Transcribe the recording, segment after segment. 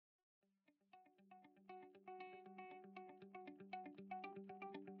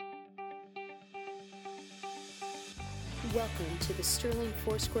Welcome to the Sterling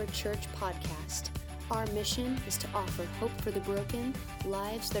Foursquare Church podcast. Our mission is to offer hope for the broken,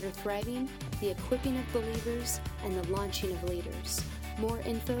 lives that are thriving, the equipping of believers, and the launching of leaders. More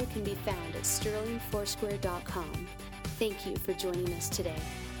info can be found at sterlingfoursquare.com. Thank you for joining us today.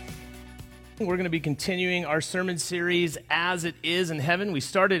 We're going to be continuing our sermon series, As It Is in Heaven. We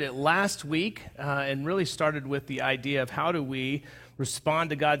started it last week and really started with the idea of how do we respond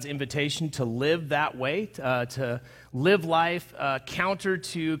to God's invitation to live that way, to live life counter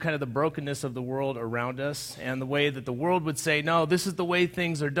to kind of the brokenness of the world around us, and the way that the world would say, no, this is the way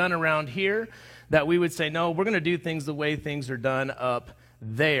things are done around here, that we would say, no, we're going to do things the way things are done up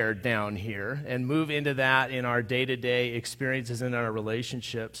there, down here, and move into that in our day-to-day experiences and our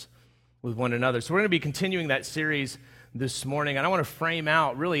relationships with one another. So we're going to be continuing that series this morning, and I want to frame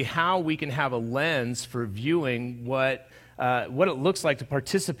out really how we can have a lens for viewing what it looks like to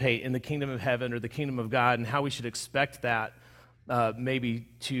participate in the kingdom of heaven or the kingdom of God, and how we should expect that maybe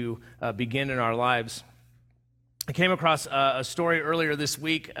to begin in our lives. I came across a story earlier this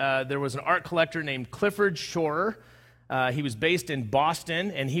week. There was an art collector named Clifford Schorer. He was based in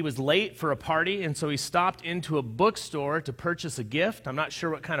Boston, and he was late for a party, and so he stopped into a bookstore to purchase a gift. I'm not sure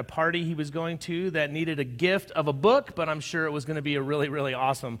what kind of party he was going to that needed a gift of a book, but I'm sure it was going to be a really, really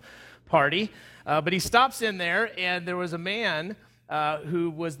awesome party. But he stops in there, and there was a man who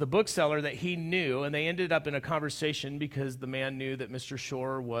was the bookseller that he knew, and they ended up in a conversation because the man knew that Mr.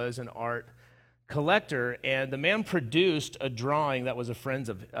 Schorer was an art collector, and the man produced a drawing that was a friend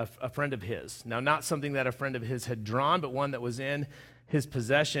of his. Now, not something that a friend of his had drawn, but one that was in his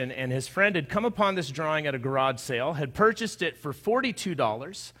possession, and his friend had come upon this drawing at a garage sale, had purchased it for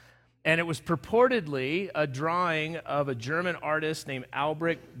 $42, and it was purportedly a drawing of a German artist named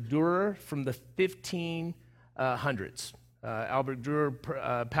Albrecht Dürer from the 1500s. Albrecht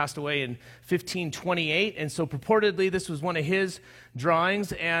Dürer passed away in 1528, and so purportedly this was one of his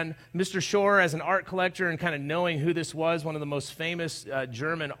drawings, and Mr. Schorer, as an art collector and kind of knowing who this was, one of the most famous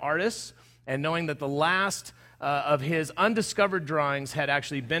German artists, and knowing that the last of his undiscovered drawings had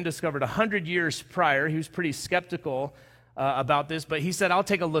actually been discovered 100 years prior, he was pretty skeptical about this, but he said, I'll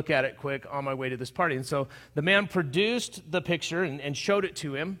take a look at it quick on my way to this party. And so the man produced the picture and showed it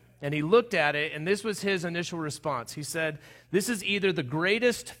to him, and he looked at it, and this was his initial response. He said, this is either the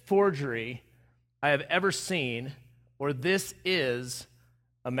greatest forgery I have ever seen, or this is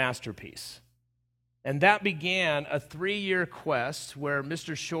a masterpiece. And that began a 3-year quest where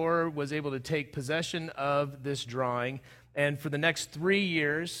Mr. Schorer was able to take possession of this drawing, and for the next 3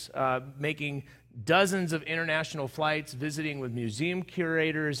 years, making dozens of international flights, visiting with museum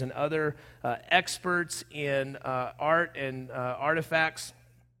curators and other experts in art and artifacts.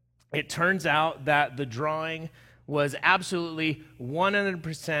 It turns out that the drawing was absolutely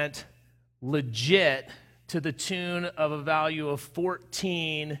 100% legit to the tune of a value of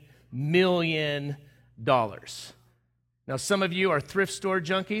 $14 million. Now, some of you are thrift store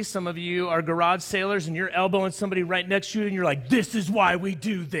junkies, some of you are garage sailors, and you're elbowing somebody right next to you, and you're like, this is why we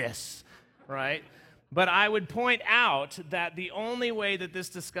do this, right? But I would point out that the only way that this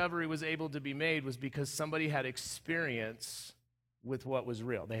discovery was able to be made was because somebody had experience with what was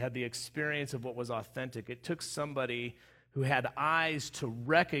real. They had the experience of what was authentic. It took somebody who had eyes to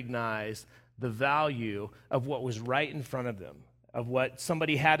recognize the value of what was right in front of them, of what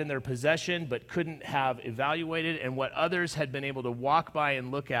somebody had in their possession but couldn't have evaluated, and what others had been able to walk by and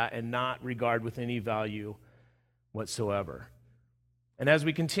look at and not regard with any value whatsoever. And as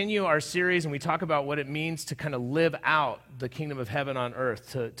we continue our series and we talk about what it means to kind of live out the kingdom of heaven on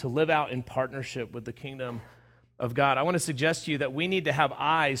earth, to live out in partnership with the kingdom of God, I want to suggest to you that we need to have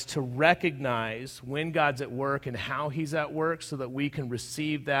eyes to recognize when God's at work and how he's at work so that we can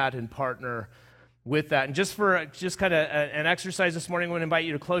receive that and partner with that. And just kind of an exercise this morning, I want to invite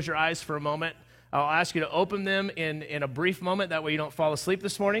you to close your eyes for a moment. I'll ask you to open them in a brief moment. That way you don't fall asleep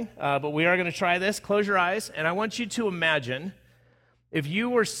this morning. But we are going to try this. Close your eyes, and I want you to imagine if you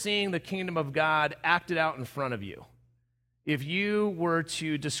were seeing the kingdom of God acted out in front of you. If you were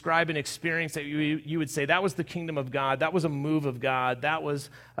to describe an experience that you would say, that was the kingdom of God, that was a move of God, that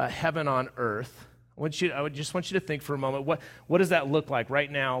was heaven on earth, I would just want you to think for a moment, what does that look like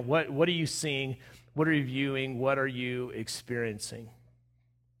right now? What are you seeing? What are you viewing? What are you experiencing?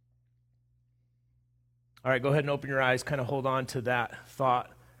 All right, go ahead and open your eyes, kind of hold on to that thought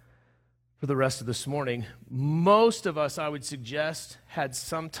for the rest of this morning. Most of us, I would suggest, had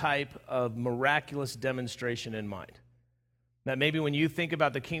some type of miraculous demonstration in mind. That maybe when you think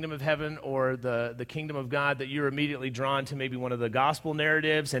about the kingdom of heaven or the kingdom of God, that you're immediately drawn to maybe one of the gospel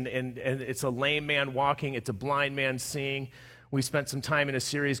narratives, and it's a lame man walking, it's a blind man seeing, We spent some time in a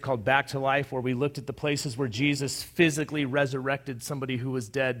series called Back to Life where we looked at the places where Jesus physically resurrected somebody who was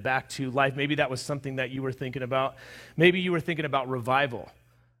dead back to life. Maybe that was something that you were thinking about. Maybe you were thinking about revival,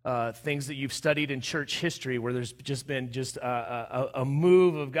 things that you've studied in church history where there's just been a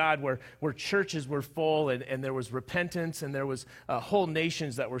move of God where churches were full and there was repentance and there was whole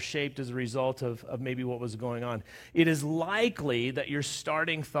nations that were shaped as a result of maybe what was going on. It is likely that your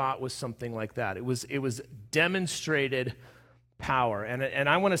starting thought was something like that. It was demonstrated power. And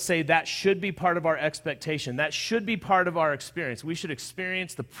I want to say that should be part of our expectation. That should be part of our experience. We should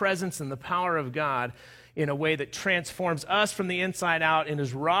experience the presence and the power of God in a way that transforms us from the inside out and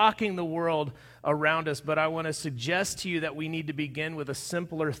is rocking the world around us. But I want to suggest to you that we need to begin with a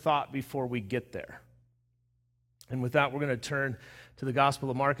simpler thought before we get there. And with that, we're going to turn to the Gospel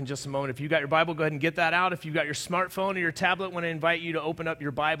of Mark in just a moment. If you've got your Bible, go ahead and get that out. If you've got your smartphone or your tablet, I want to invite you to open up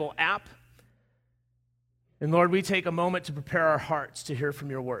your Bible app. And Lord, we take a moment to prepare our hearts to hear from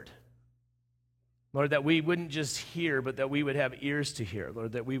your word. Lord, that we wouldn't just hear, but that we would have ears to hear.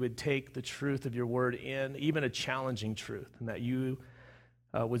 Lord, that we would take the truth of your word in, even a challenging truth, and that you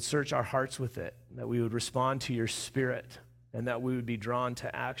would search our hearts with it, that we would respond to your spirit, and that we would be drawn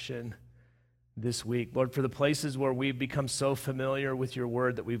to action this week. Lord, for the places where we've become so familiar with your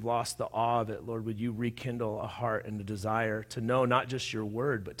word that we've lost the awe of it, Lord, would you rekindle a heart and a desire to know not just your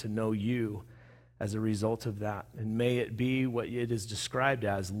word, but to know you as a result of that. And may it be what it is described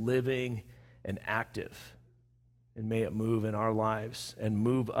as, living and active. And may it move in our lives and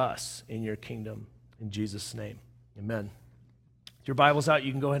move us in your kingdom. In Jesus' name, amen. If your Bible's out,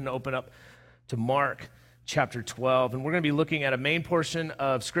 you can go ahead and open up to Mark chapter 12. And we're going to be looking at a main portion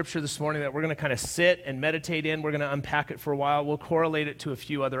of Scripture this morning that we're going to kind of sit and meditate in. We're going to unpack it for a while. We'll correlate it to a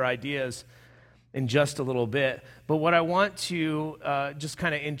few other ideas in just a little bit. But what I want to just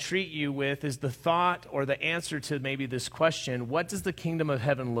kind of entreat you with is the thought or the answer to maybe this question: what does the kingdom of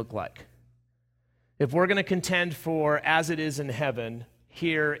heaven look like? If we're going to contend for as it is in heaven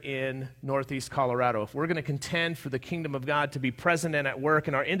here in Northeast Colorado, if we're going to contend for the kingdom of God to be present and at work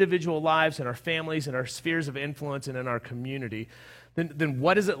in our individual lives, in our families, in our spheres of influence, and in our community, then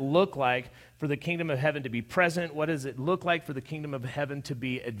what does it look like for the kingdom of heaven to be present? What does it look like for the kingdom of heaven to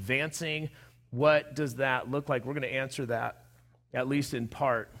be advancing? What does that look like? We're going to answer that, at least in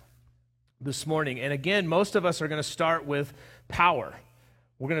part, this morning. And again, most of us are going to start with power.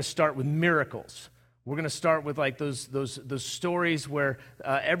 We're going to start with miracles. We're going to start with like those stories where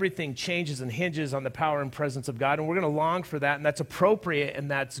everything changes and hinges on the power and presence of God, and we're going to long for that, and that's appropriate and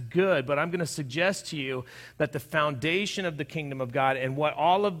that's good. But I'm going to suggest to you that the foundation of the kingdom of God and what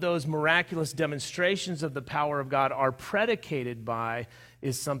all of those miraculous demonstrations of the power of God are predicated by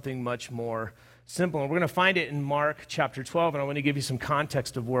is something much more simple. And we're going to find it in Mark chapter 12, and I want to give you some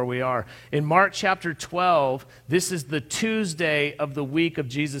context of where we are. In Mark chapter 12, this is the Tuesday of the week of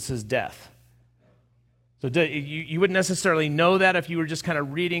Jesus' death. So you wouldn't necessarily know that if you were just kind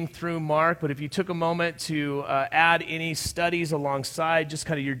of reading through Mark, but if you took a moment to add any studies alongside just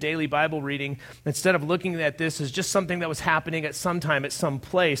kind of your daily Bible reading, instead of looking at this as just something that was happening at some time, at some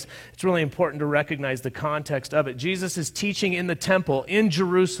place, it's really important to recognize the context of it. Jesus is teaching in the temple in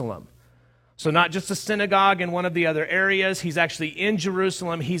Jerusalem. So not just a synagogue in one of the other areas. He's actually in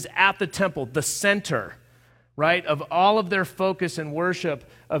Jerusalem. He's at the temple, the center, right, of all of their focus and worship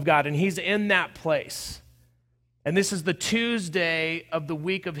of God. And he's in that place. And this is the Tuesday of the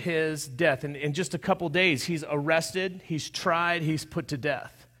week of his death. And in just a couple days, he's arrested, he's tried, he's put to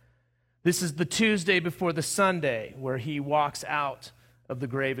death. This is the Tuesday before the Sunday where he walks out of the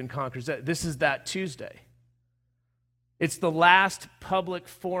grave and conquers death. This is that Tuesday. It's the last public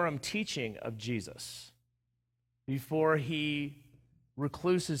forum teaching of Jesus before he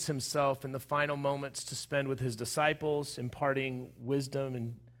recluses himself in the final moments to spend with his disciples, imparting wisdom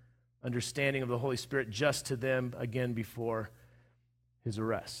and understanding of the Holy Spirit just to them again before his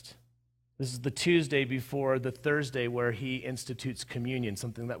arrest. This is the Tuesday before the Thursday where he institutes communion,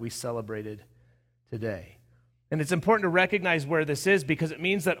 something that we celebrated today. And it's important to recognize where this is because it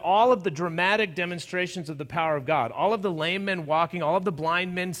means that all of the dramatic demonstrations of the power of God, all of the lame men walking, all of the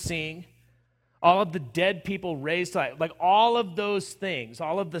blind men seeing, all of the dead people raised to life, like all of those things,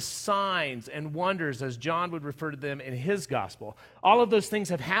 all of the signs and wonders, as John would refer to them in his gospel, all of those things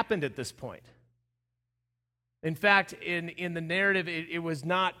have happened at this point. In fact, in the narrative, it was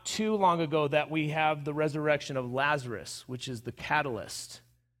not too long ago that we have the resurrection of Lazarus, which is the catalyst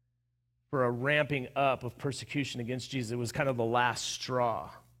for a ramping up of persecution against Jesus. It was kind of the last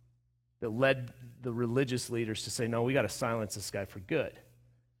straw that led the religious leaders to say, no, we got to silence this guy for good.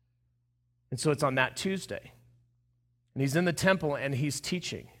 And so it's on that Tuesday. And he's in the temple and he's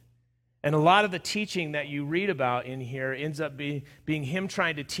teaching. And a lot of the teaching that you read about in here ends up being him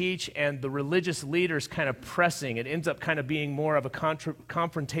trying to teach and the religious leaders kind of pressing. It ends up kind of being more of a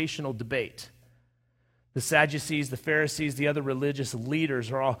confrontational debate. The Sadducees, the Pharisees, the other religious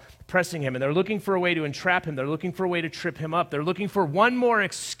leaders are all pressing him, and they're looking for a way to entrap him. They're looking for a way to trip him up. They're looking for one more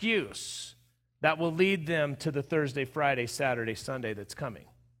excuse that will lead them to the Thursday, Friday, Saturday, Sunday that's coming.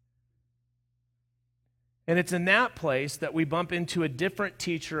 And it's in that place that we bump into a different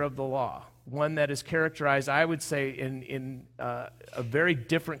teacher of the law, one that is characterized, I would say, in a very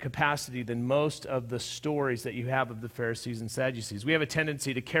different capacity than most of the stories that you have of the Pharisees and Sadducees. We have a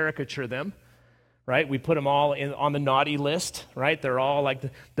tendency to caricature them, right? We put them all on the naughty list, right? They're all like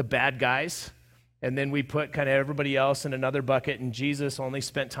the bad guys. And then we put kind of everybody else in another bucket, and Jesus only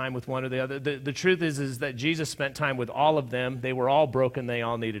spent time with one or the other. The truth is that Jesus spent time with all of them. They were all broken. They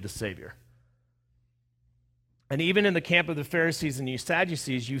all needed a Savior. And even in the camp of the Pharisees and the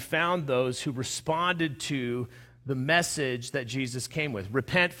Sadducees, you found those who responded to the message that Jesus came with.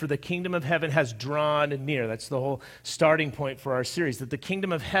 Repent, for the kingdom of heaven has drawn near. That's the whole starting point for our series, that the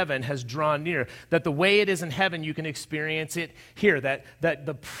kingdom of heaven has drawn near, that the way it is in heaven, you can experience it here, that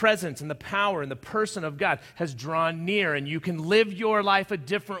the presence and the power and the person of God has drawn near, and you can live your life a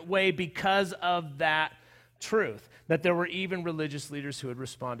different way because of that truth, that there were even religious leaders who had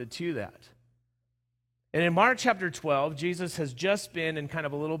responded to that. And in Mark chapter 12, Jesus has just been in kind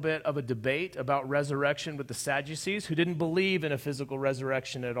of a little bit of a debate about resurrection with the Sadducees, who didn't believe in a physical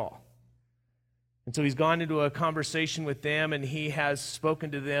resurrection at all. And so he's gone into a conversation with them, and he has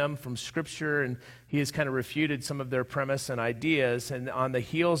spoken to them from Scripture, and he has kind of refuted some of their premise and ideas. And on the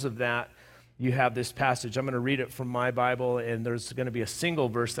heels of that, you have this passage. I'm going to read it from my Bible, and there's going to be a single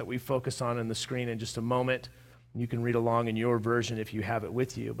verse that we focus on the screen in just a moment. You can read along in your version if you have it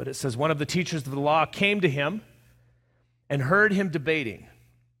with you. But it says, one of the teachers of the law came to him and heard him debating.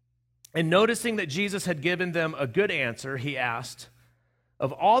 And noticing that Jesus had given them a good answer, he asked,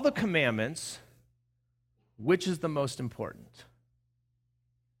 of all the commandments, which is the most important?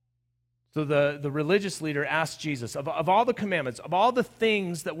 So the religious leader asked Jesus, of all the commandments, of all the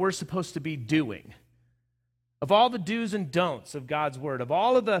things that we're supposed to be doing, of all the do's and don'ts of God's word, of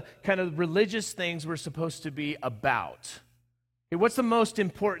all of the kind of religious things we're supposed to be about, okay, what's the most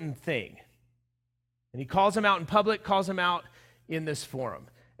important thing? And he calls him out in public, calls him out in this forum.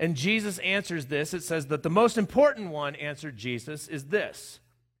 And Jesus answers this. It says that the most important one, answered Jesus, is this.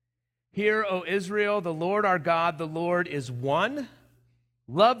 Hear, O Israel, the Lord our God, the Lord is one.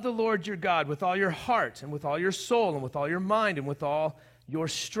 Love the Lord your God with all your heart and with all your soul and with all your mind and with all your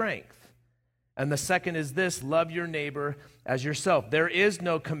strength. And the second is this, love your neighbor as yourself. There is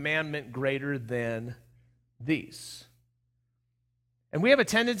no commandment greater than these. And we have a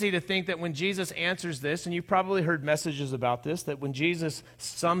tendency to think that when Jesus answers this, and you've probably heard messages about this, that when Jesus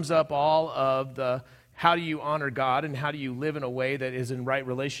sums up all of the how do you honor God and how do you live in a way that is in right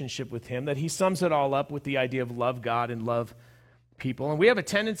relationship with him, that he sums it all up with the idea of love God and love people. And we have a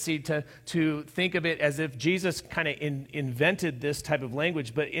tendency to think of it as if Jesus kind of invented this type of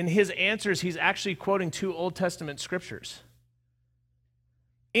language, but in his answers, he's actually quoting two Old Testament scriptures.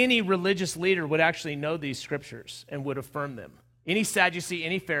 Any religious leader would actually know these scriptures and would affirm them. Any Sadducee,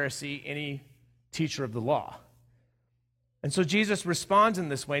 any Pharisee, any teacher of the law. And so Jesus responds in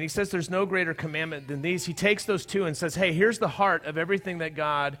this way, and he says there's no greater commandment than these. He takes those two and says, hey, here's the heart of everything that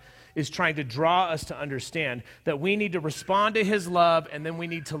God is trying to draw us to understand, that we need to respond to his love, and then we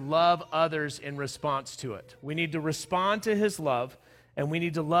need to love others in response to it. We need to respond to his love, and we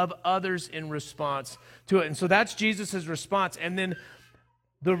need to love others in response to it. And so that's Jesus' response. And then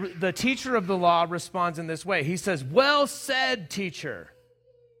the teacher of the law responds in this way. He says, well said, teacher.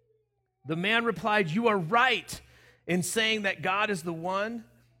 The man replied, you are right in saying that God is the one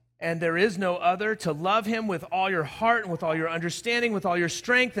and there is no other, to love him with all your heart and with all your understanding, with all your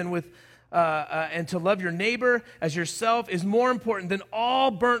strength, and and to love your neighbor as yourself is more important than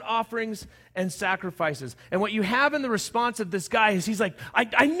all burnt offerings and sacrifices. And what you have in the response of this guy is he's like,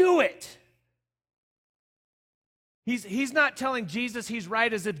 I knew it. He's not telling Jesus he's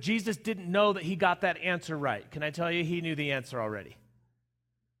right as if Jesus didn't know that he got that answer right. Can I tell you, he knew the answer already.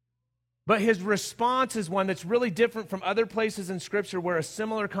 But his response is one that's really different from other places in Scripture where a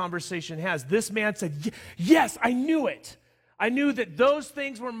similar conversation has. This man said, yes, I knew it. I knew that those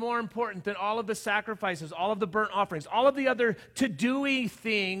things were more important than all of the sacrifices, all of the burnt offerings, all of the other to-do-y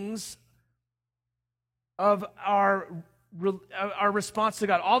things of our response to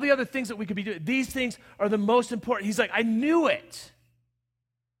God. All the other things that we could be doing, these things are the most important. He's like, I knew it.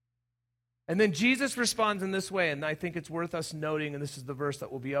 And then Jesus responds in this way, and I think it's worth us noting, and this is the verse that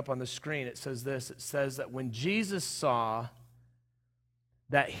will be up on the screen. It says this, it says that when Jesus saw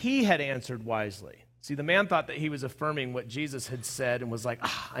that he had answered wisely. See, the man thought that he was affirming what Jesus had said and was like,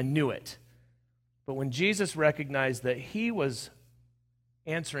 I knew it. But when Jesus recognized that he was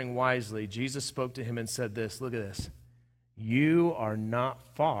answering wisely, Jesus spoke to him and said this, look at this. You are not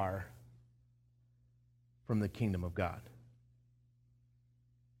far from the kingdom of God.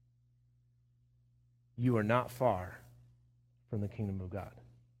 You are not far from the kingdom of God.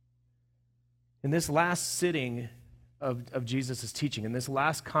 In this last sitting of Jesus' teaching, in this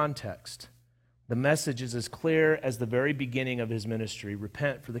last context, the message is as clear as the very beginning of his ministry.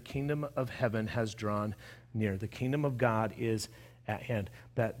 Repent, for the kingdom of heaven has drawn near. The kingdom of God is at hand.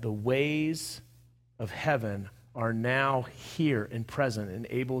 That the ways of heaven are now here and present and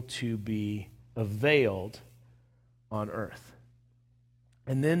able to be availed on earth.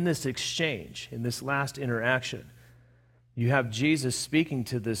 And then this exchange, in this last interaction, you have Jesus speaking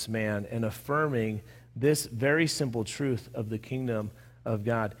to this man and affirming this very simple truth of the kingdom of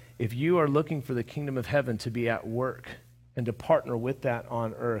God. If you are looking for the kingdom of heaven to be at work and to partner with that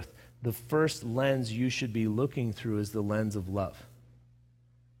on earth, the first lens you should be looking through is the lens of love.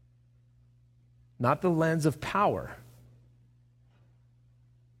 Not the lens of power,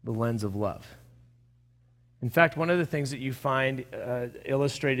 the lens of love. In fact, one of the things that you find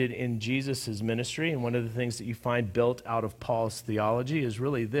illustrated in Jesus' ministry, and one of the things that you find built out of Paul's theology is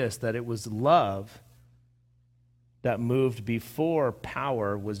really this, that it was love that moved before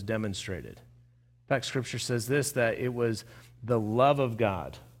power was demonstrated. In fact, Scripture says this, that it was the love of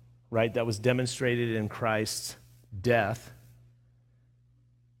God, right, that was demonstrated in Christ's death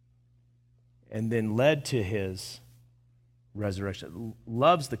and then led to his resurrection.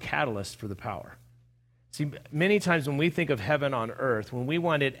 Love's the catalyst for the power. See, many times when we think of heaven on earth, when we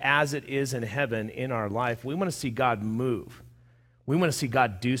want it as it is in heaven in our life, we want to see God move. We want to see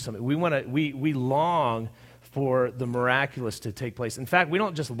God do something. We long for the miraculous to take place. In fact, we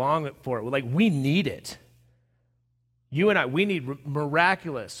don't just long for it. We need it. You and I, we need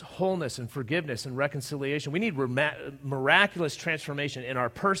miraculous wholeness and forgiveness and reconciliation. We need miraculous transformation in our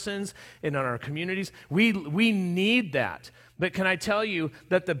persons and in our communities. We need that. But can I tell you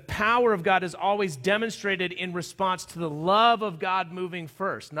that the power of God is always demonstrated in response to the love of God moving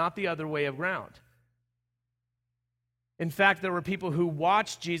first, not the other way around. In fact, there were people who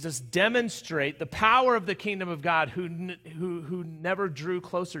watched Jesus demonstrate the power of the kingdom of God who never drew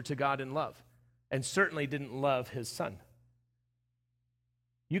closer to God in love and certainly didn't love his son.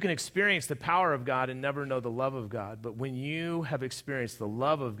 You can experience the power of God and never know the love of God, but when you have experienced the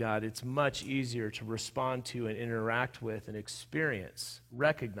love of God, it's much easier to respond to and interact with and experience,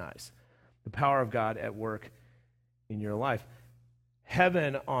 recognize the power of God at work in your life.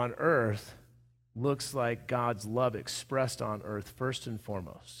 Heaven on earth looks like God's love expressed on earth first and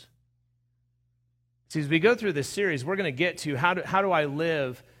foremost. See, as we go through this series, we're going to get to how do I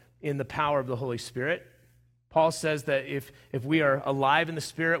live in the power of the Holy Spirit. Paul says that if we are alive in the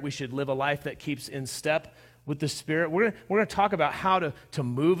Spirit, we should live a life that keeps in step with the Spirit. We're going to talk about how to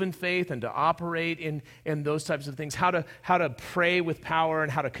move in faith and to operate in those types of things, how to pray with power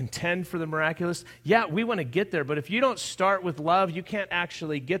and how to contend for the miraculous. Yeah, we want to get there, but if you don't start with love, you can't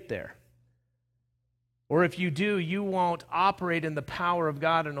actually get there. Or if you do, you won't operate in the power of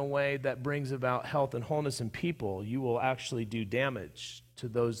God in a way that brings about health and wholeness in people. You will actually do damage to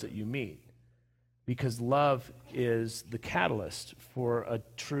those that you meet. Because love is the catalyst for a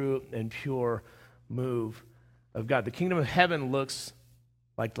true and pure move of God. The kingdom of heaven looks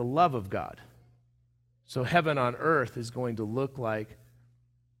like the love of God. So heaven on earth is going to look like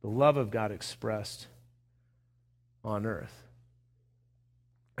the love of God expressed on earth.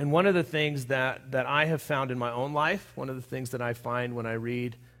 And one of the things that I have found in my own life, one of the things that I find when I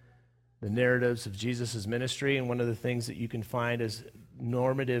read the narratives of Jesus' ministry, and one of the things that you can find as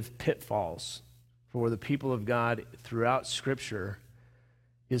normative pitfalls for the people of God throughout Scripture,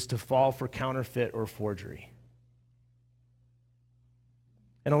 is to fall for counterfeit or forgery.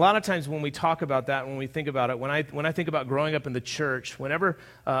 And a lot of times when we talk about that, when we think about it, when I think about growing up in the church, whenever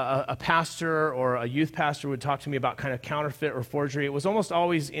a pastor or a youth pastor would talk to me about kind of counterfeit or forgery, it was almost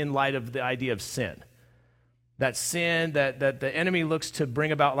always in light of the idea of sin. That sin, that the enemy looks to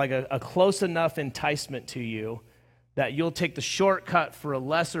bring about like a close enough enticement to you that you'll take the shortcut for a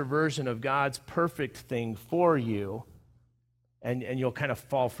lesser version of God's perfect thing for you, and you'll kind of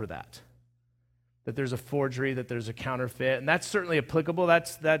fall for that. That there's a forgery, that there's a counterfeit, and that's certainly applicable.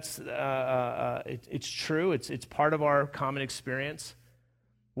 It's true. It's part of our common experience.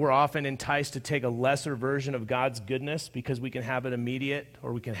 We're often enticed to take a lesser version of God's goodness because we can have it immediate,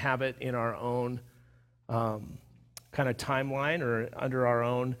 or we can have it in our own kind of timeline or under our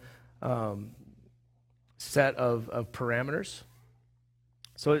own set of parameters.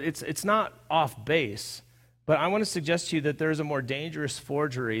 So it's not off base, but I want to suggest to you that there's a more dangerous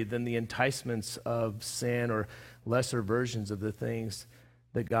forgery than the enticements of sin or lesser versions of the things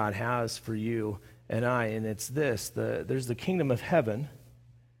that God has for you and I, and it's this. There's the kingdom of heaven,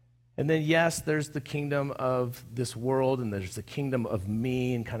 and then yes, there's the kingdom of this world, and there's the kingdom of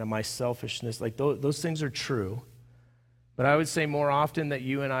me and kind of my selfishness. Like those things are true, but I would say more often that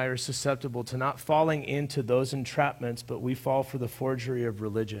you and I are susceptible to not falling into those entrapments, but we fall for the forgery of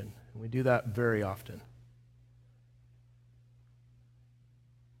religion, and we do that very often.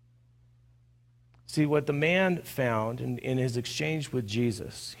 See, what the man found in his exchange with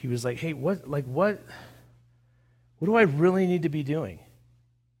Jesus, he was like, hey, what do I really need to be doing?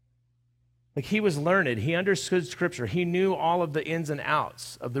 Like, he was learned. He understood Scripture. He knew all of the ins and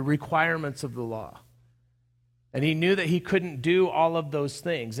outs of the requirements of the law. And he knew that he couldn't do all of those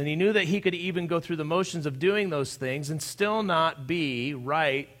things. And he knew that he could even go through the motions of doing those things and still not be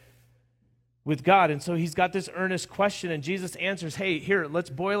right with God. And so he's got this earnest question, and Jesus answers, hey, here, let's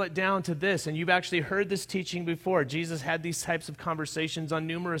boil it down to this. And you've actually heard this teaching before. Jesus had these types of conversations on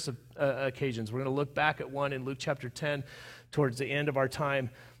numerous occasions. We're going to look back at one in Luke chapter 10 towards the end of our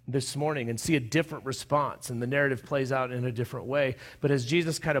time this morning and see a different response, and the narrative plays out in a different way. But as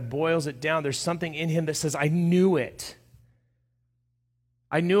Jesus kind of boils it down, there's something in him that says, I knew it.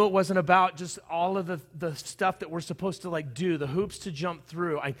 I knew it wasn't about just all of the stuff that we're supposed to like do, the hoops to jump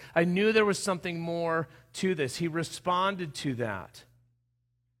through. I knew there was something more to this. He responded to that.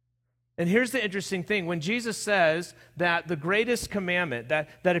 And here's the interesting thing. When Jesus says that the greatest commandment, that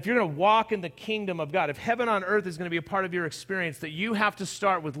if you're going to walk in the kingdom of God, if heaven on earth is going to be a part of your experience, that you have to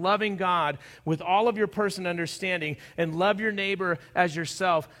start with loving God with all of your person understanding and love your neighbor as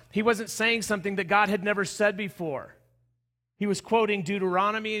yourself, he wasn't saying something that God had never said before. He was quoting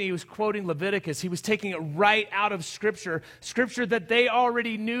Deuteronomy and he was quoting Leviticus. He was taking it right out of Scripture that they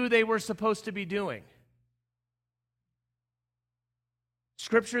already knew they were supposed to be doing.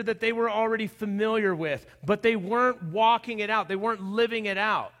 Scripture that they were already familiar with, but they weren't walking it out. They weren't living it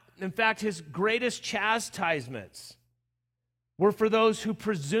out. In fact, his greatest chastisements were for those who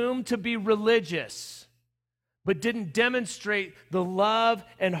presumed to be religious, but didn't demonstrate the love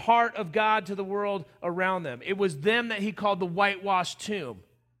and heart of God to the world around them. It was them that he called the whitewashed tomb.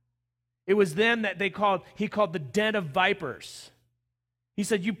 It was them that he called the den of vipers. He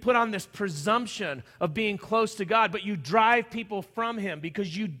said, you put on this presumption of being close to God, but you drive people from him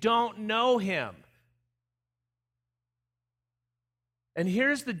because you don't know him. And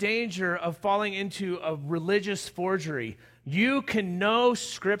here's the danger of falling into a religious forgery. You can know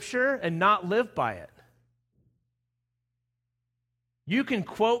Scripture and not live by it. You can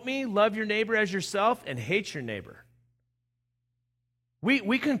quote me, love your neighbor as yourself, and hate your neighbor.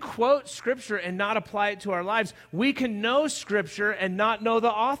 We can quote Scripture and not apply it to our lives. We can know Scripture and not know the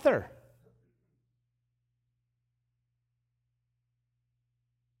author.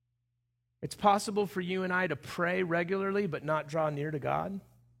 It's possible for you and I to pray regularly but not draw near to God.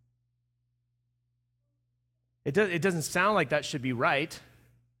 It doesn't sound like that should be right. It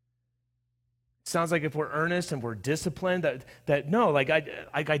sounds like if we're earnest and we're disciplined, that no, like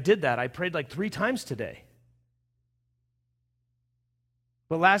I did that. I prayed like 3 times today.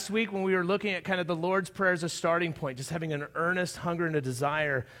 But last week when we were looking at kind of the Lord's Prayer as a starting point, just having an earnest hunger and a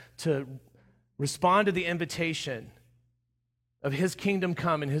desire to respond to the invitation of his kingdom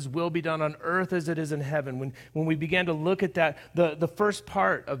come and his will be done on earth as it is in heaven. When we began to look at that, the first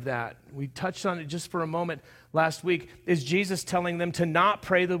part of that, we touched on it just for a moment last week, is Jesus telling them to not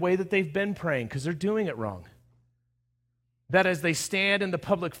pray the way that they've been praying because they're doing it wrong. That as they stand in the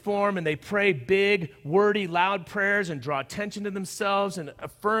public forum and they pray big, wordy, loud prayers and draw attention to themselves and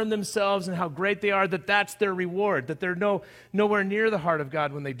affirm themselves and how great they are, that's their reward, that they're nowhere near the heart of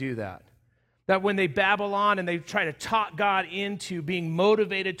God when they do that. That when they babble on and they try to talk God into being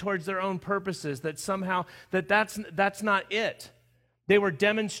motivated towards their own purposes, that somehow that's not it. They were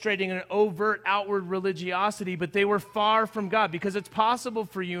demonstrating an overt outward religiosity, but they were far from God, because it's possible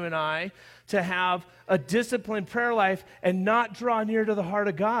for you and I to have a disciplined prayer life and not draw near to the heart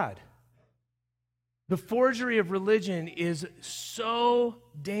of God. The forgery of religion is so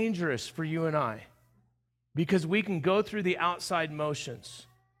dangerous for you and I because we can go through the outside motions.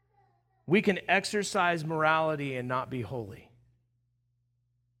 We can exercise morality and not be holy.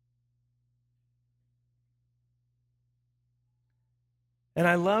 And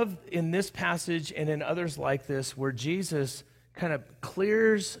I love in this passage and in others like this where Jesus kind of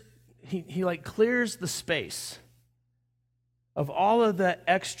clears, he like clears the space of all of the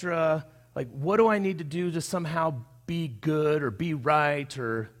extra, like, what do I need to do to somehow be good or be right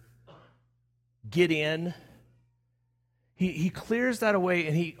or get in? He clears that away,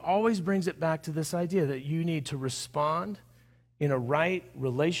 and he always brings it back to this idea that you need to respond in a right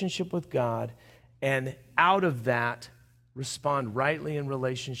relationship with God, and out of that, respond rightly in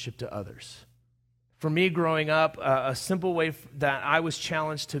relationship to others. For me, growing up, a simple way that I was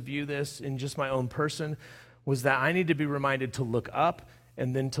challenged to view this in just my own person was that I need to be reminded to look up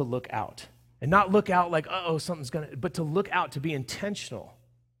and then to look out. And not look out like, uh-oh, something's going to, but to look out, to be intentional.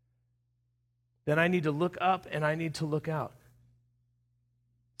 Then I need to look up and I need to look out.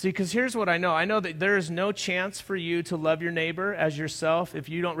 See, because here's what I know. I know that there is no chance for you to love your neighbor as yourself if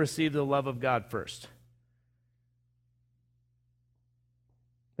you don't receive the love of God first.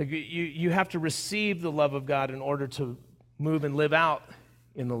 Like you have to receive the love of God in order to move and live out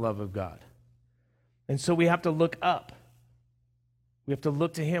in the love of God. And so we have to look up. We have to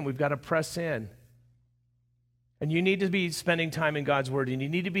look to him. We've got to press in. And you need to be spending time in God's word, and you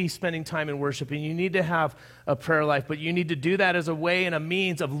need to be spending time in worship, and you need to have a prayer life, but you need to do that as a way and a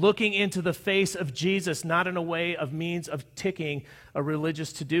means of looking into the face of Jesus, not in a way of means of ticking a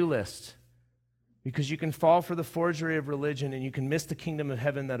religious to-do list. Because you can fall for the forgery of religion, and you can miss the kingdom of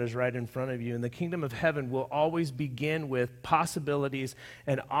heaven that is right in front of you. And the kingdom of heaven will always begin with possibilities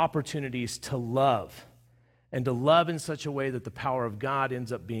and opportunities to love, and to love in such a way that the power of God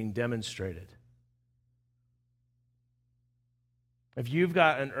ends up being demonstrated. If you've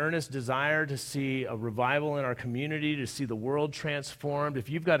got an earnest desire to see a revival in our community, to see the world transformed, if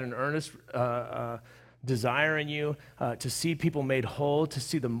you've got an earnest desire in you to see people made whole, to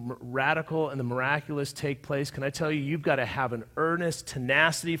see the radical and the miraculous take place, can I tell you, you've got to have an earnest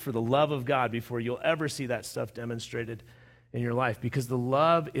tenacity for the love of God before you'll ever see that stuff demonstrated in your life, because the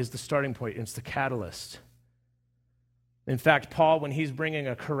love is the starting point. It's the catalyst. In fact, Paul, when he's bringing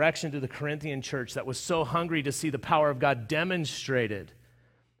a correction to the Corinthian church that was so hungry to see the power of God demonstrated,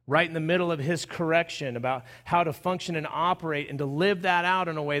 right in the middle of his correction about how to function and operate and to live that out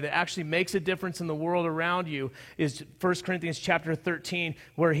in a way that actually makes a difference in the world around you, is 1 Corinthians chapter 13,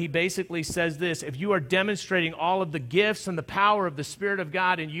 where he basically says this: if you are demonstrating all of the gifts and the power of the Spirit of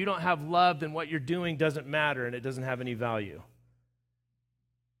God and you don't have love, then what you're doing doesn't matter and it doesn't have any value.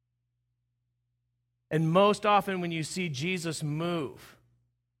 And most often when you see Jesus move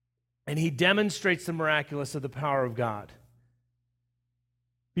and he demonstrates the miraculous of the power of God,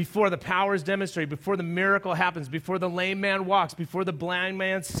 before the power is demonstrated, before the miracle happens, before the lame man walks, before the blind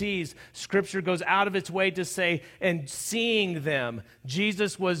man sees, Scripture goes out of its way to say, and seeing them,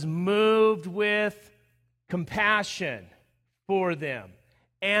 Jesus was moved with compassion for them.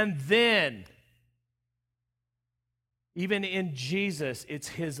 And then, even in Jesus, it's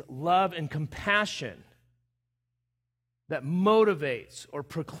his love and compassion that motivates or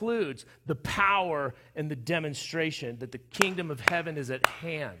precludes the power and the demonstration that the kingdom of heaven is at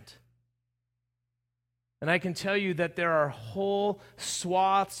hand. And I can tell you that there are whole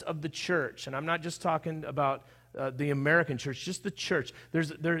swaths of the church, and I'm not just talking about the American church, just the church.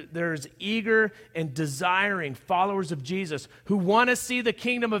 There's eager and desiring followers of Jesus who want to see the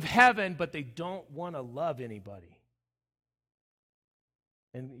kingdom of heaven, but they don't want to love anybody.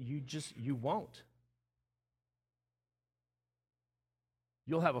 And you won't.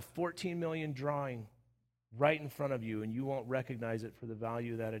 You'll have a 14 million drawing right in front of you, and you won't recognize it for the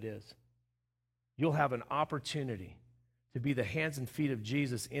value that it is. You'll have an opportunity to be the hands and feet of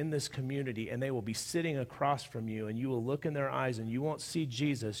Jesus in this community, and they will be sitting across from you, and you will look in their eyes, and you won't see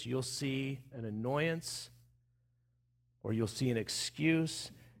Jesus. You'll see an annoyance, or you'll see an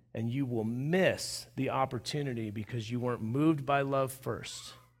excuse, and you will miss the opportunity because you weren't moved by love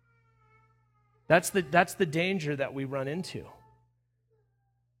first. That's the danger that we run into.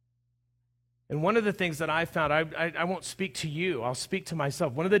 And one of the things that I found, I won't speak to you, I'll speak to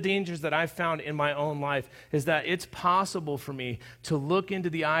myself. One of the dangers that I found in my own life is that it's possible for me to look into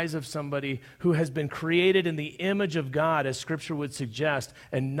the eyes of somebody who has been created in the image of God, as Scripture would suggest,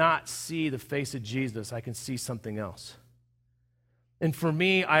 and not see the face of Jesus. I can see something else. And for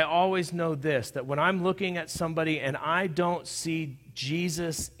me, I always know this, that when I'm looking at somebody and I don't see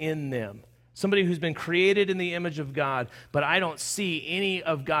Jesus in them, somebody who's been created in the image of God, but I don't see any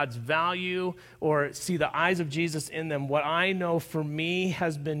of God's value or see the eyes of Jesus in them, what I know for me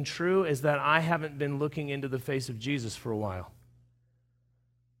has been true is that I haven't been looking into the face of Jesus for a while.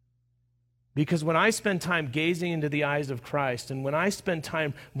 Because when I spend time gazing into the eyes of Christ, and when I spend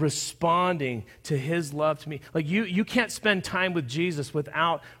time responding to his love to me, like you can't spend time with Jesus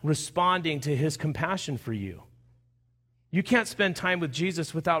without responding to his compassion for you. You can't spend time with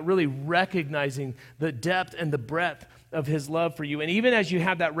Jesus without really recognizing the depth and the breadth of his love for you. And even as you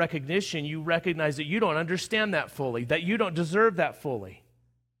have that recognition, you recognize that you don't understand that fully, that you don't deserve that fully.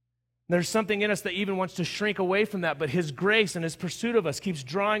 There's something in us that even wants to shrink away from that, but his grace and his pursuit of us keeps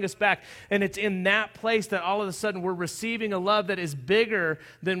drawing us back. And it's in that place that all of a sudden we're receiving a love that is bigger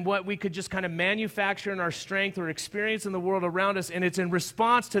than what we could just kind of manufacture in our strength or experience in the world around us. And it's in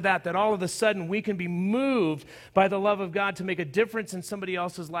response to that all of a sudden we can be moved by the love of God to make a difference in somebody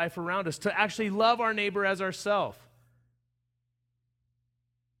else's life around us, to actually love our neighbor as ourselves.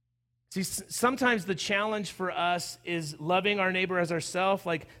 See, sometimes the challenge for us is loving our neighbor as ourselves.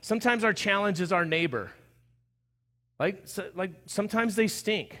 Like, sometimes our challenge is our neighbor. Like sometimes they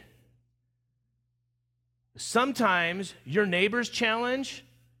stink. Sometimes your neighbor's challenge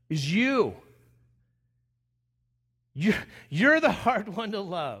is you. You're the hard one to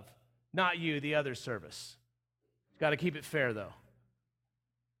love, not you, the other service. Got to keep it fair, though.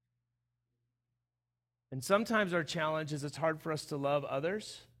 And sometimes our challenge is it's hard for us to love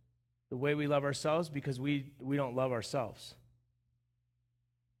others the way we love ourselves because we don't love ourselves.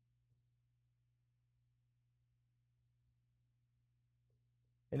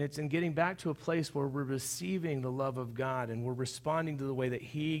 And it's in getting back to a place where we're receiving the love of God and we're responding to the way that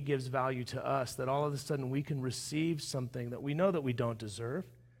he gives value to us, that all of a sudden we can receive something that we know that we don't deserve,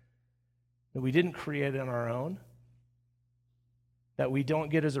 that we didn't create on our own, that we don't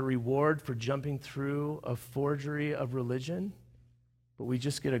get as a reward for jumping through a forgery of religion, but we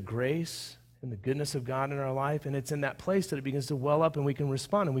just get a grace and the goodness of God in our life, and it's in that place that it begins to well up and we can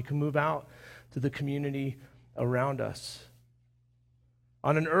respond and we can move out to the community around us.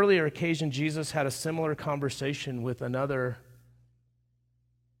 On an earlier occasion, Jesus had a similar conversation with another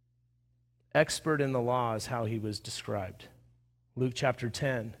expert in the law, is how he was described. Luke chapter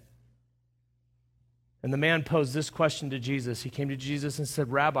 10. And the man posed this question to Jesus. He came to Jesus and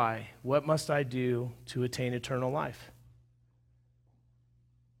said, "Rabbi, what must I do to attain eternal life?"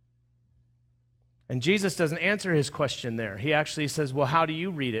 And Jesus doesn't answer his question there. He actually says, well, how do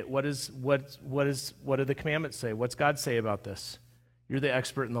you read it? What do the commandments say? What's God say about this? You're the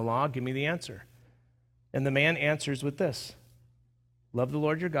expert in the law. Give me the answer. And the man answers with this: love the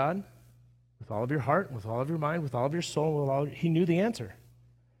Lord your God with all of your heart, with all of your mind, with all of your soul. He knew the answer.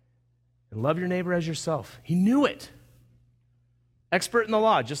 And love your neighbor as yourself. He knew it. Expert in the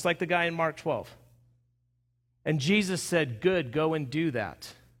law, just like the guy in Mark 12. And Jesus said, good, go and do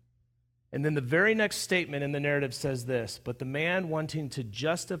that. And then the very next statement in the narrative says this: but the man, wanting to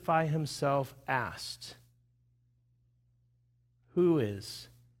justify himself, asked, who is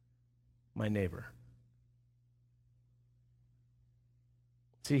my neighbor?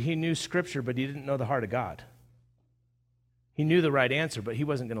 See, he knew Scripture, but he didn't know the heart of God. He knew the right answer, but he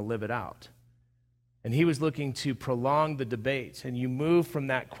wasn't going to live it out. And he was looking to prolong the debate. And you move from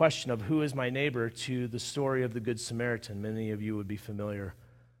that question of who is my neighbor to the story of the Good Samaritan. Many of you would be familiar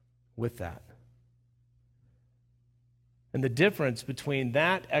with that. And the difference between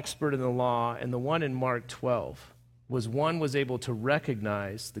that expert in the law and the one in Mark 12 was one was able to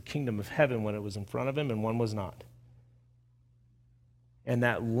recognize the kingdom of heaven when it was in front of him, and one was not. And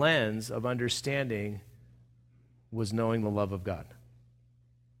that lens of understanding was knowing the love of God.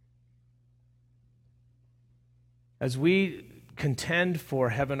 As we contend for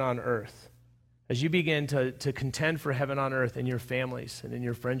heaven on earth, as you begin to contend for heaven on earth in your families and in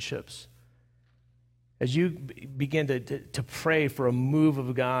your friendships, as you begin to pray for a move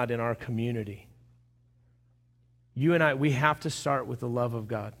of God in our community, you and I, we have to start with the love of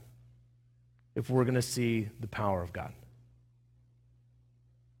God if we're going to see the power of God.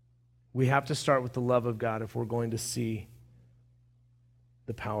 We have to start with the love of God if we're going to see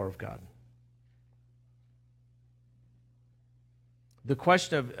the power of God. The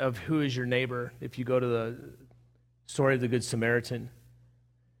question of who is your neighbor, if you go to the story of the Good Samaritan,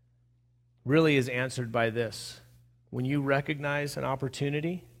 really is answered by this: when you recognize an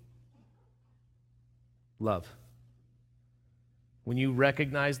opportunity, love. When you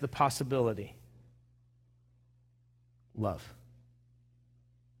recognize the possibility, love.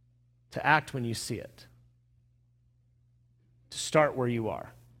 To act when you see it. To start where you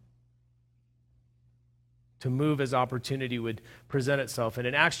are. To move as opportunity would present itself. And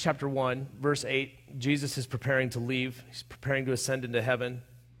in Acts chapter 1, verse 8, Jesus is preparing to leave. He's preparing to ascend into heaven.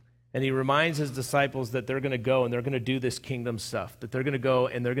 And he reminds his disciples that they're going to go and they're going to do this kingdom stuff. That they're going to go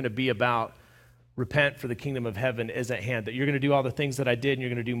and they're going to be about repent, for the kingdom of heaven is at hand. That you're going to do all the things that I did, and you're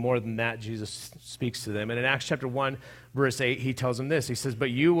going to do more than that, Jesus speaks to them. And in Acts chapter 1, verse 8, he tells them this. He says,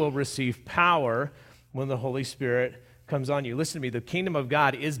 but you will receive power when the Holy Spirit comes on you. Listen to me, the kingdom of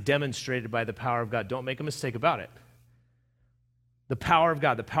God is demonstrated by the power of God. Don't make a mistake about it. The power of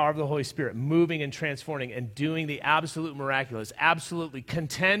God, the power of the Holy Spirit, moving and transforming and doing the absolute miraculous. Absolutely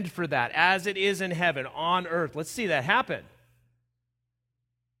contend for that as it is in heaven, on earth. Let's see that happen.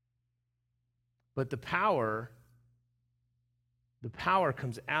 But the power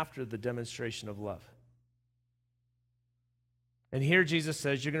comes after the demonstration of love. And here Jesus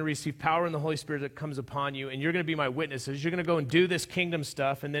says, you're going to receive power in the Holy Spirit that comes upon you, and you're going to be my witnesses. You're going to go and do this kingdom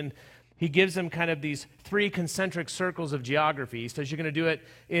stuff. And then he gives them kind of these 3 concentric circles of geography. He says you're going to do it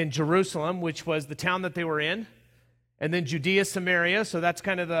in Jerusalem, which was the town that they were in, and then Judea, Samaria, so that's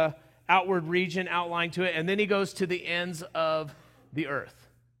kind of the outward region outlined to it. And then he goes to the ends of the earth.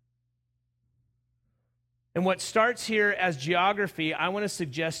 And what starts here as geography, I want to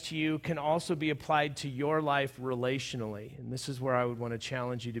suggest to you, can also be applied to your life relationally. And this is where I would want to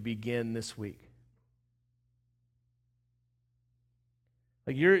challenge you to begin this week.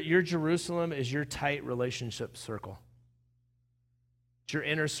 Like your Jerusalem is your tight relationship circle. It's your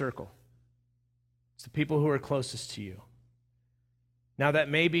inner circle. It's the people who are closest to you. Now that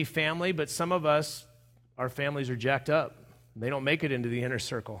may be family, but some of us, our families are jacked up. They don't make it into the inner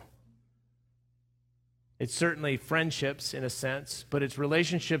circle. It's certainly friendships in a sense, but it's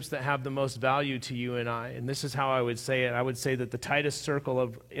relationships that have the most value to you and I. And this is how I would say it. I would say that the tightest circle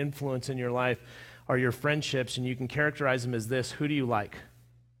of influence in your life are your friendships, and you can characterize them as this. Who do you like?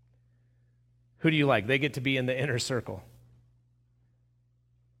 Who do you like? They get to be in the inner circle.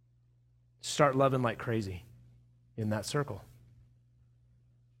 Start loving like crazy in that circle.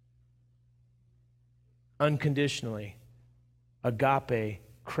 Unconditionally, agape,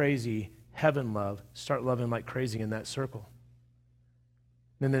 crazy, heaven love, start loving like crazy in that circle.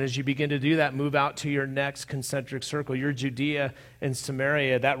 And then as you begin to do that, move out to your next concentric circle, your Judea and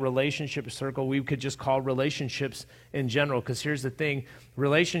Samaria, that relationship circle we could just call relationships in general, because here's the thing,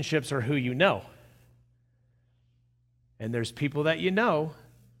 relationships are who you know. And there's people that you know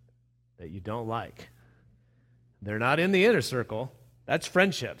that you don't like. They're not in the inner circle. That's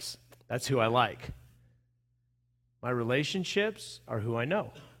friendships. That's who I like. My relationships are who I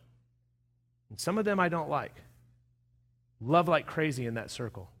know. And some of them I don't like. Love like crazy in that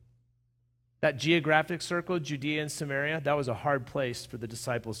circle. That geographic circle, Judea and Samaria, that was a hard place for the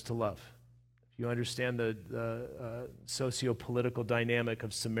disciples to love. If you understand the socio-political dynamic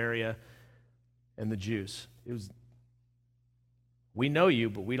of Samaria and the Jews, it was, we know you,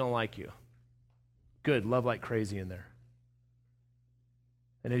 but we don't like you. Good, love like crazy in there.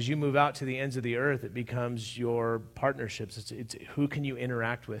 And as you move out to the ends of the earth, it becomes your partnerships. It's who can you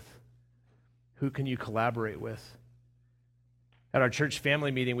interact with? Who can you collaborate with? At our church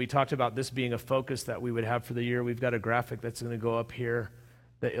family meeting, we talked about this being a focus that we would have for the year. We've got a graphic that's going to go up here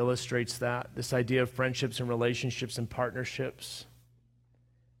that illustrates that. This idea of friendships and relationships and partnerships.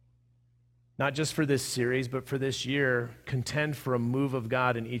 Not just for this series, but for this year, contend for a move of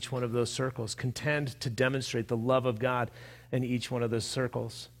God in each one of those circles. Contend to demonstrate the love of God in each one of those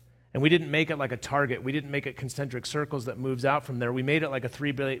circles. And we didn't make it like a target. We didn't make it concentric circles that moves out from there. We made it like a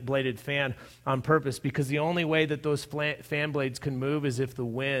 3-bladed fan on purpose, because the only way that those fan blades can move is if the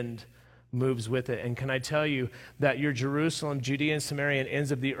wind moves with it. And can I tell you that your Jerusalem, Judea, and Samaria, and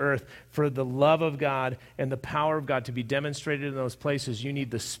ends of the earth, for the love of God and the power of God to be demonstrated in those places, you need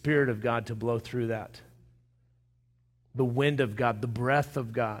the Spirit of God to blow through that. The wind of God, the breath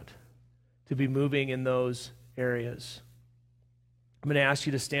of God to be moving in those areas. I'm going to ask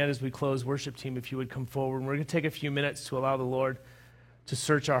you to stand as we close. Worship team, if you would come forward. And we're going to take a few minutes to allow the Lord to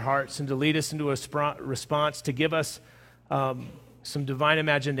search our hearts and to lead us into a response, to give us some divine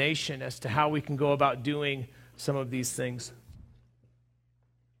imagination as to how we can go about doing some of these things.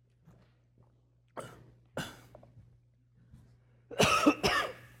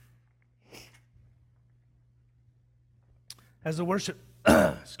 As the worship,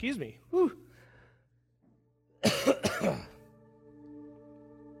 excuse me, whew.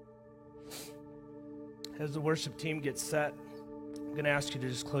 As the worship team gets set, I'm going to ask you to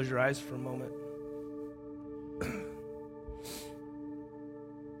just close your eyes for a moment.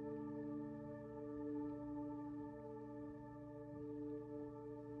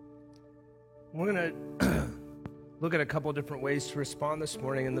 We're going to look at a couple different ways to respond this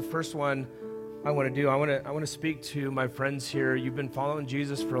morning. And the first one I want to do, I want to speak to my friends here. You've been following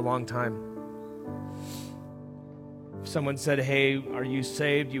Jesus for a long time. If someone said, hey, are you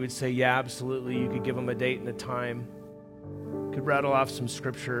saved? You would say, yeah, absolutely. You could give them a date and a time. Could rattle off some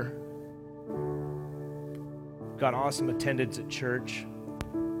scripture. Got awesome attendance at church.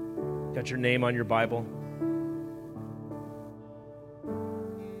 Got your name on your Bible.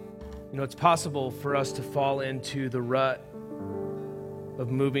 You know, it's possible for us to fall into the rut of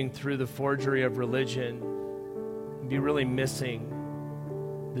moving through the forgery of religion and be really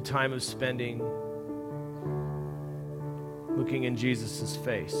missing the time of spending looking in Jesus'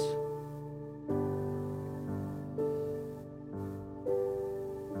 face.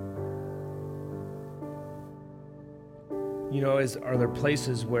 are there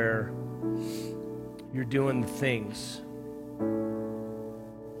places where you're doing things,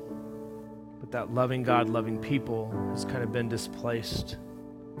 but that loving God, loving people has kind of been displaced?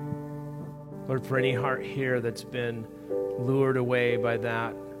 Lord, for any heart here that's been lured away by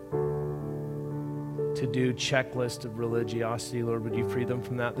that to-do checklist of religiosity, Lord, would you free them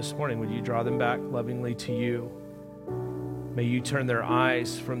from that this morning? Would you draw them back lovingly to you? May you turn their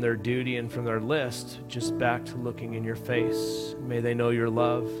eyes from their duty and from their list just back to looking in your face. May they know your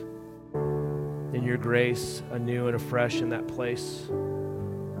love and your grace anew and afresh in that place.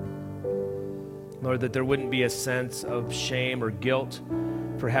 Lord, that there wouldn't be a sense of shame or guilt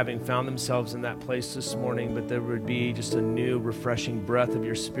for having found themselves in that place this morning, but there would be just a new, refreshing breath of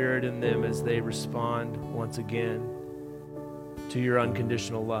your Spirit in them as they respond once again to your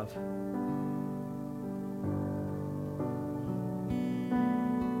unconditional love.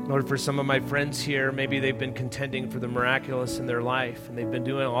 Lord, for some of my friends here, maybe they've been contending for the miraculous in their life, and they've been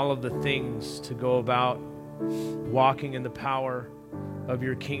doing all of the things to go about walking in the power of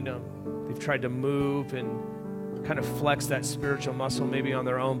your kingdom. They've tried to move and kind of flex that spiritual muscle maybe on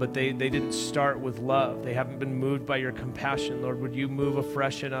their own, but they didn't start with love. They haven't been moved by your compassion. Lord, would you move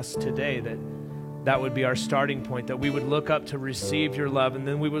afresh in us today, that would be our starting point, that we would look up to receive your love, and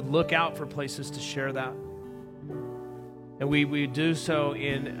then we would look out for places to share that. And we do so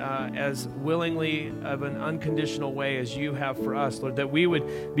in as willingly of an unconditional way as you have for us, Lord, that we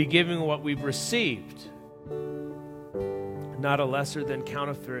would be giving what we've received, not a lesser than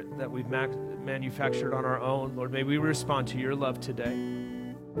counterfeit that we've manufactured on our own. Lord, may we respond to your love today.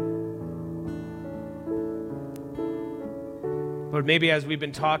 Lord, maybe as we've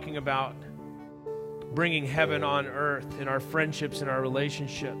been talking about bringing heaven on earth in our friendships and our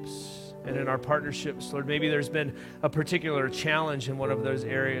relationships and in our partnerships, Lord, maybe there's been a particular challenge in one of those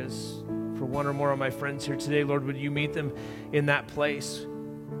areas for one or more of my friends here today. Lord, would you meet them in that place?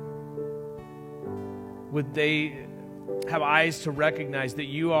 Would they have eyes to recognize that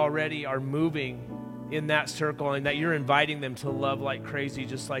you already are moving in that circle and that you're inviting them to love like crazy,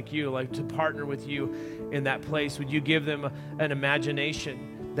 just like you, like to partner with you in that place? Would you give them an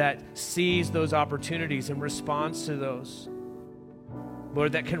imagination that sees those opportunities and responds to those?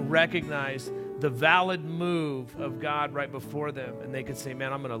 Lord, that can recognize the valid move of God right before them, and they can say,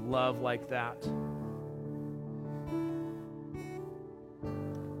 man, I'm going to love like that.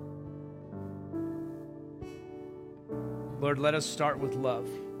 Lord, let us start with love,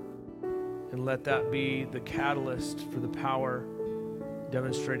 and let that be the catalyst for the power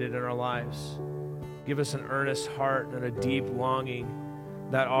demonstrated in our lives. Give us an earnest heart and a deep longing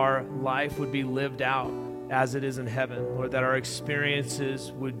that our life would be lived out as it is in heaven, Lord, that our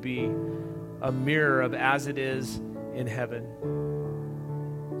experiences would be a mirror of as it is in heaven.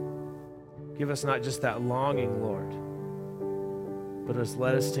 Give us not just that longing, Lord, but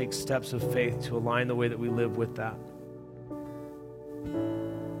let us take steps of faith to align the way that we live with that.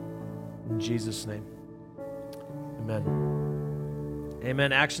 In Jesus' name, amen.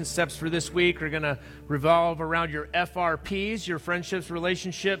 Amen. Action steps for this week are going to revolve around your FRPs, your friendships,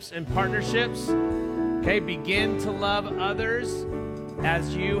 relationships, and partnerships. Okay, begin to love others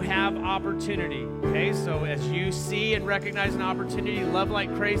as you have opportunity. Okay, so as you see and recognize an opportunity, love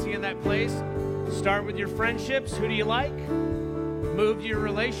like crazy in that place. Start with your friendships. Who do you like? Move to your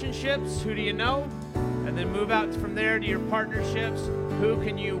relationships. Who do you know? And then move out from there to your partnerships. Who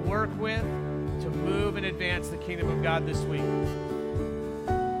can you work with to move and advance the kingdom of God this week?